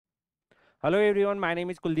Hello everyone, my name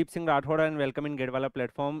is 𝐂𝐤𝐴𝐮𝐫𝐬𝐞 and welcome in GateWallah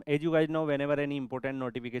platform. As you guys know, whenever any important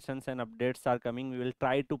notifications and updates are coming, we will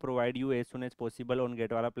try to provide you as soon as possible on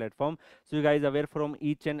GateWallah platform. So you guys are aware from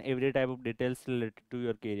each and every type of details related to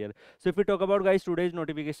your career. So if we talk about guys today's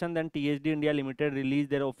notification, then THD India Limited released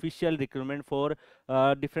their official recruitment for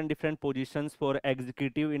different positions for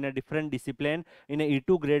executive in a different discipline in a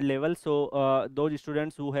E2 grade level. So those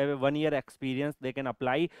students who have a 1 year experience, they can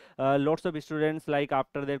apply. Lots of students like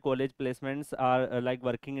after their college placements are like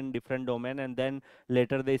working in different domain, and then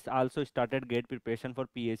later they also started gate preparation for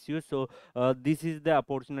PSU. So this is the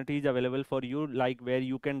opportunities available for you, like where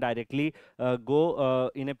you can directly go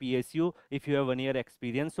in a PSU if you have 1 year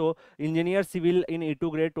experience. So engineer civil in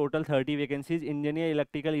E2 grade total 30 vacancies, engineer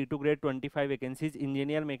electrical E2 grade 25 vacancies,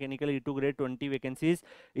 engineer mechanical E2 grade 20 vacancies,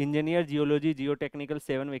 engineer geology geotechnical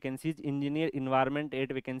 7 vacancies, engineer environment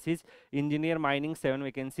 8 vacancies, engineer mining 7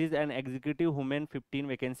 vacancies, and executive human 15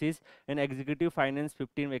 vacancies, and executive finance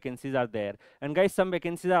 15 vacancies are there. And guys, some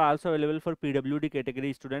vacancies are also available for PWD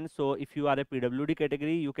category students. So if you are a PWD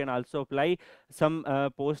category, you can also apply some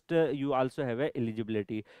post. You also have a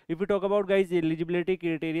eligibility. If we talk about guys eligibility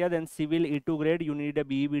criteria, then civil E2 grade you need a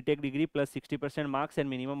BE BTech degree plus 60% marks and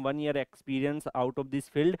minimum 1 year experience out of this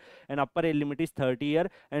field, and upper age limit is 30 year.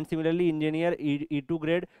 And similarly engineer E2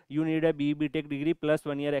 grade you need a BE BTech degree plus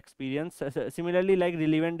 1 year experience. Similarly, like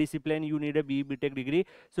relevant discipline you need a BE BTech degree.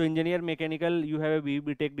 So engineer mechanical you have a BE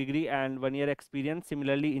BTech degree and 1 year experience.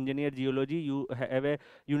 Similarly engineer geology you have a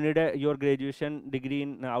you need a your graduation degree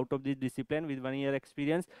in out of this discipline with 1 year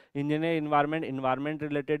experience. Engineer environment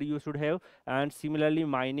related you should have. And similarly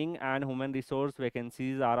mining and human resource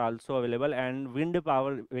vacancies are also available, and wind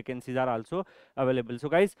power vacancies are also available. So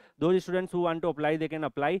guys, those students who want to apply, they can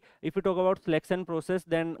apply. If we talk about selection process,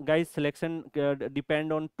 then guys selection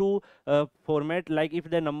depend on two format. Like if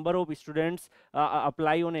the number of students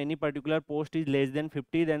apply on any particular post is less than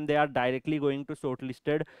 50, then they are directly going to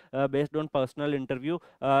shortlisted based on personal interview,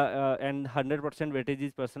 and 100% weightage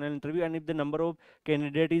is personal interview. And if the number of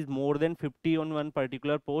candidate is more than 50 on one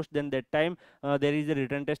particular post, then that time there is a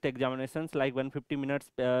written test examinations like 150 minutes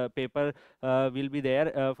paper will be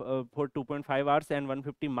there for 2.5 hours, and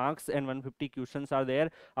 150 marks and 150 questions are there,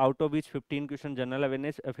 out of which 15 questions general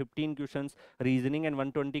awareness, 15 questions reasoning, and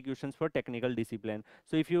 120 questions for technical discipline.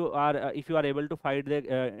 So if you are able to fight the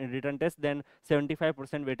written test, then 75%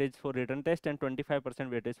 weightage for written test and 25%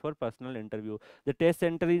 weightage for personal interview. The test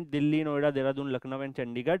center in Delhi, Noida, Dehradun, Lucknow, and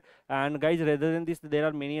Chandigarh. And guys, rather than this, there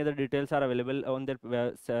are many other details are available on their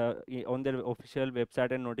official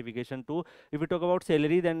website and notification too. If we talk about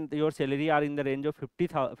salary, then your salary are in the range of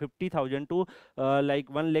 50,000 to like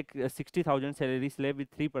 1,60,000 salary slab with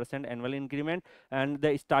 3% annual increment. And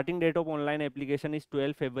the starting date of online application is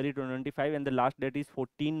 12 February 2025, and the last date is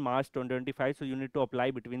 14 March 2025. So you need to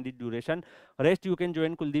apply between the duration. Rest you can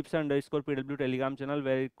join 𝐂𝐤𝐴𝐻_PW Telegram channel,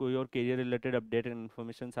 where your career related update and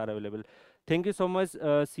informations are available. Thank you so much.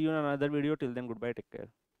 See you in another video. Till then, goodbye. Take care.